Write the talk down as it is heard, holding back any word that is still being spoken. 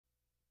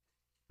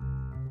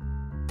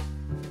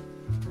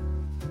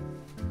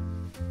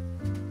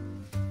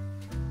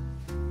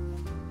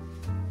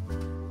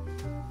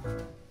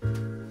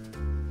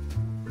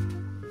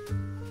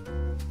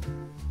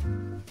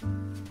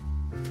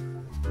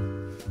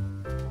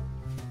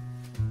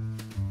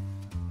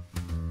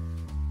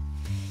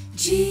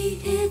Gee,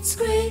 it's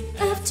great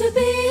after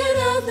being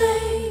out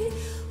late,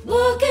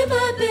 walking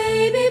my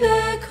baby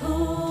back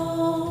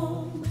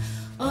home.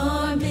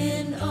 Arm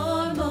in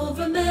arm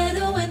over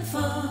meadow and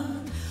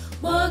farm,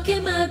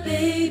 walking my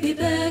baby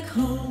back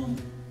home.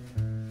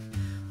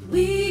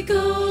 We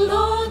go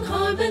along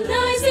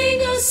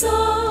harmonizing a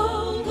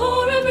song,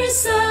 or I'm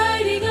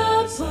reciting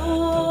a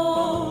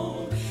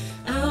poem.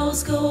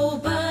 Owls go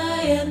by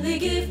and they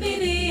give me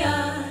the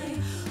eye,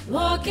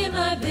 walking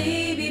my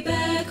baby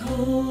back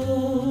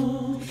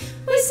home.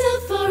 We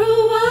sit for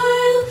a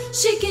while,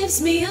 she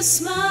gives me a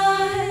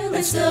smile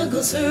and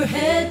snuggles her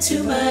head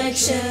to my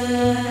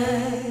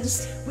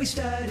chest. We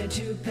started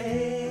to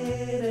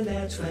pet, and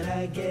that's when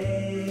I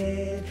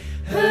get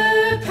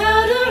her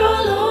powder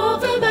all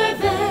over my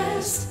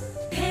vest.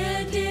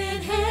 Hand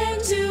in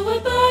hand to a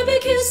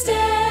barbecue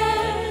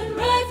stand,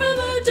 right from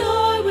her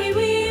doorway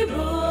we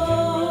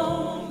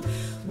roam.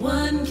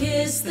 One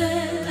kiss,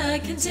 then I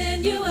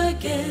continue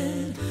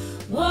again,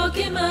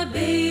 walking my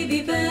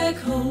baby back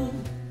home.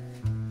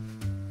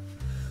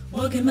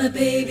 Walking my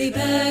baby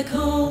back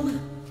home.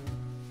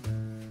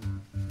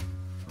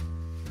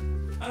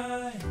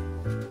 I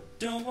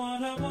don't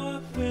wanna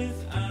walk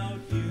without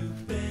you,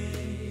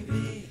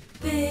 baby.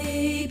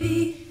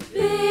 Baby,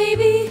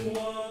 baby.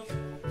 Walk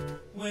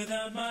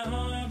without my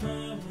arm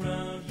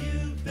around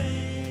you,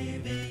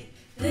 baby.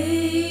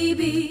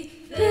 Baby,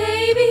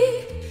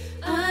 baby.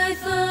 I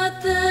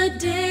thought the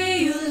day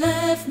you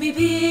left me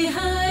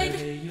behind, The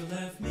day you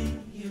left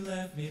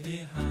me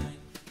behind.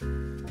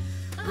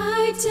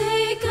 I'd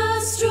take a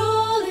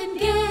stroll and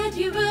get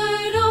you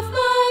right off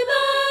my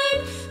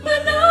mind.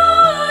 But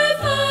now I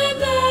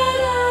find that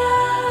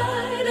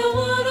I don't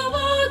want to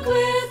walk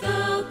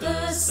without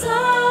the sunshine.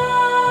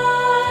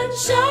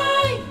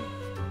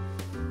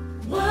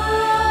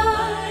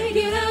 Why'd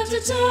you have to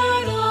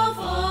turn off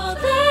all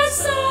that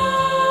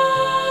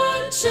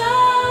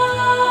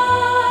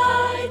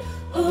sunshine?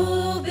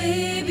 Oh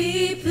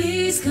baby,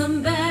 please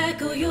come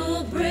back or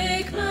you'll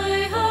break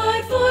my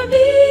heart for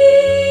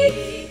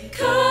me.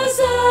 'Cause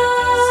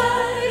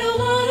I don't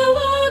wanna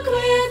walk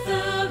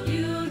without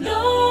you,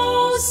 no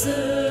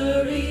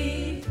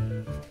siree.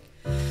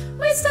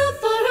 We stop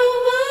for a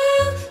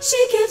while, she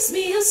gives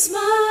me a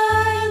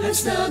smile and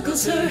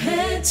snuggles her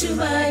head to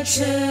my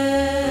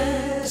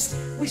chest.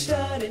 we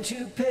started to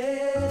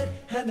pet,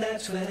 and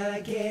that's when I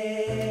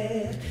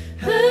get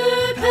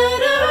Her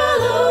powder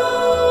all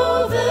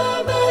over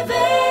my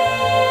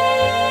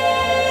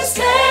vest.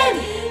 Hand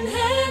in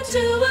hand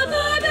to a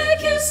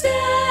barbecue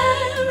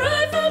stand,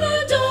 right from the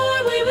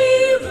doorway we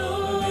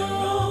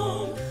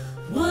roam.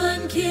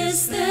 One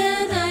kiss,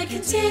 then I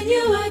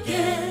continue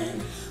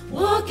again,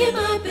 walking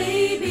my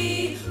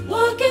baby,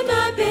 walking my